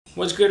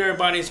What's good,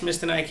 everybody? It's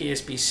Mr. Nike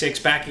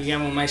SB6 back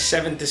again with my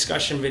 7th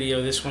discussion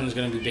video. This one's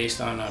going to be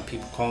based on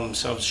people calling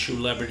themselves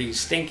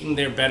shoelebrities, thinking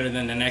they're better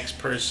than the next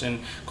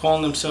person,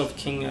 calling themselves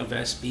king of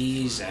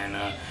SBs,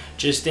 and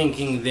just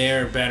thinking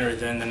they're better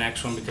than the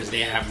next one because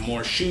they have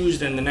more shoes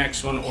than the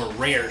next one or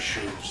rare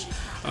shoes.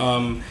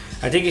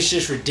 I think it's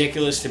just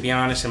ridiculous, to be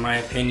honest, in my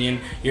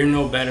opinion. You're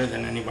no better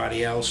than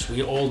anybody else.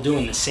 We all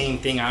doing the same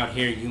thing out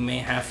here. You may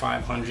have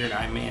 500,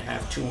 I may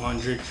have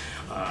 200,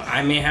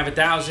 I may have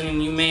 1,000,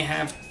 and you may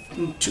have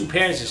 2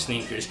 pairs of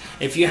sneakers.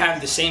 If you have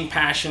the same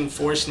passion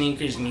for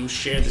sneakers and you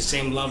share the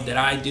same love that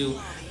I do,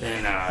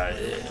 then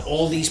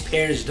all these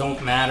pairs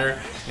don't matter.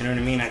 You know what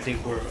I mean? I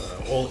think we're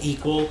all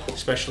equal,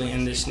 especially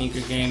in this sneaker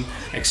game,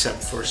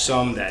 except for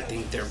some that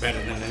think they're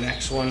better than the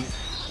next one.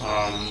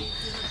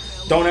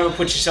 Don't ever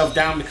put yourself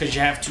down because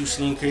you have 2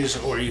 sneakers,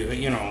 or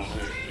you know,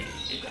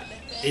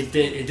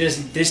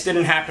 this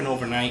didn't happen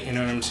overnight, you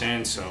know what I'm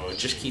saying? So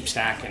just keep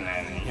stacking,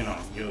 and you know,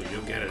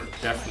 you'll get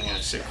definitely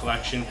a sick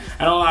collection.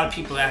 I know a lot of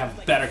people that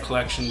have better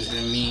collections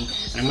than me,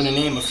 and I'm gonna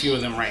name a few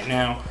of them right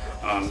now.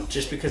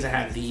 Just because I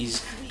have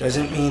these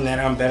doesn't mean that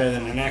I'm better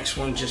than the next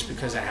one. Just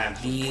because I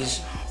have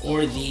these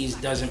or these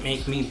doesn't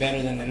make me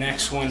better than the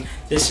next one.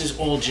 This is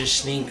all just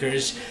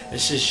sneakers.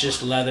 This is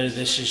just leather.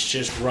 This is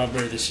just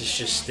rubber. This is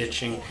just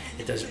stitching.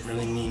 It doesn't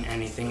really mean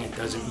anything. It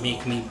doesn't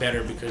make me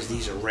better because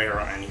these are rare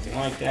or anything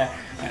like that.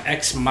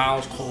 X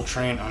Miles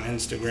Coltrane on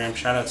Instagram.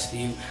 Shout outs to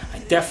you. I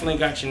definitely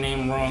got your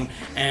name wrong.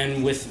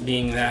 And with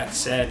being that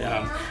said,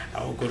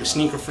 I will go to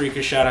Sneaker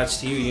Freaker. Shout outs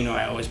to you. You know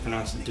I always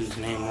pronounce the dude's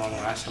name wrong.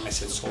 Last time I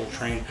said Soul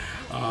Train.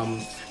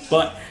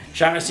 But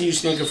shout out to you,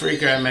 Sneaker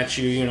Freaker. I met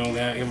you, you know,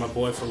 that you're my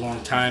boy for a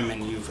long time,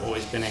 and you've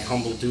always been a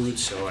humble dude,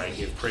 so I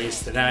give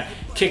praise to that.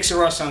 Kicks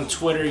are us on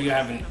Twitter. You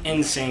have an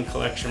insane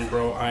collection,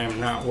 bro. I am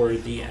not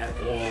worthy at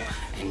all,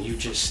 and you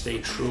just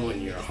stay true,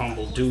 and you're a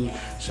humble dude.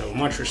 So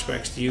much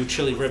respect to you.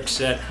 Chili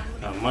Ripset,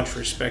 much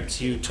respect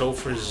to you.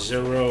 Topher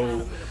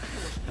Zero.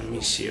 Let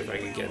me see if I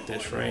can get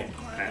this right.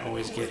 I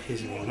always get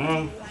his name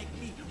wrong,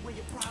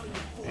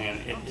 and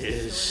it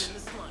is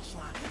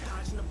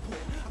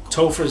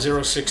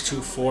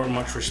Topher0624,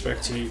 much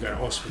respect to you. You got an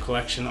awesome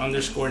collection.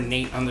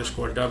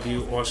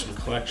 _Nate_W, awesome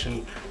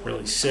collection,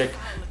 really sick.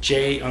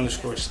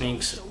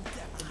 J_Sneaks,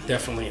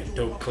 definitely a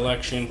dope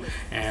collection.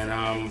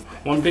 And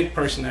one big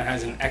person that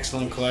has an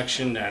excellent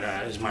collection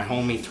that is my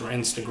homie through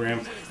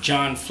Instagram,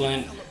 John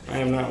Flint. I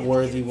am not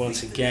worthy.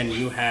 Once again,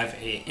 you have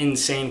an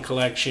insane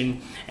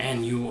collection,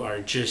 and you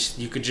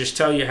could just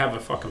tell you have a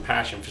fucking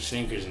passion for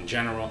sneakers in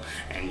general,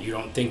 and you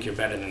don't think you're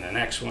better than the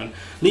next one.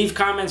 Leave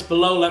comments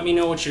below. Let me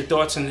know what's your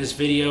thoughts on this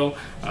video.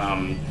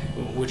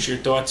 What's your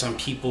thoughts on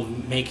people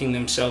making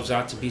themselves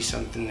out to be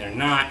something they're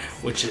not,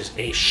 which is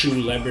a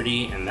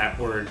shoelebrity, and that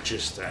word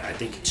just, I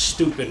think it's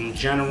stupid in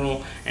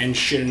general and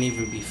shouldn't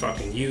even be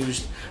fucking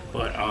used.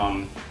 But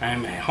I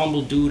am a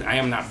humble dude. I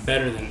am not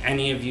better than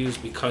any of you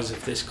because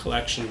of this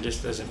collection.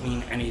 This doesn't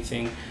mean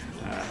anything.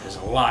 There's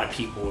a lot of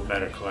people with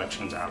better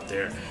collections out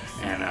there.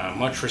 And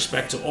much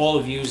respect to all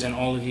of yous, and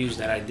all of yous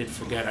that I did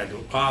forget, I do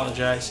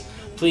apologize.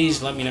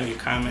 Please let me know your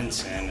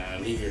comments and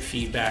leave your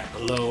feedback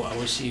below. I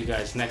will see you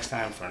guys next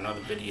time for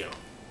another video.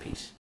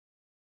 Peace.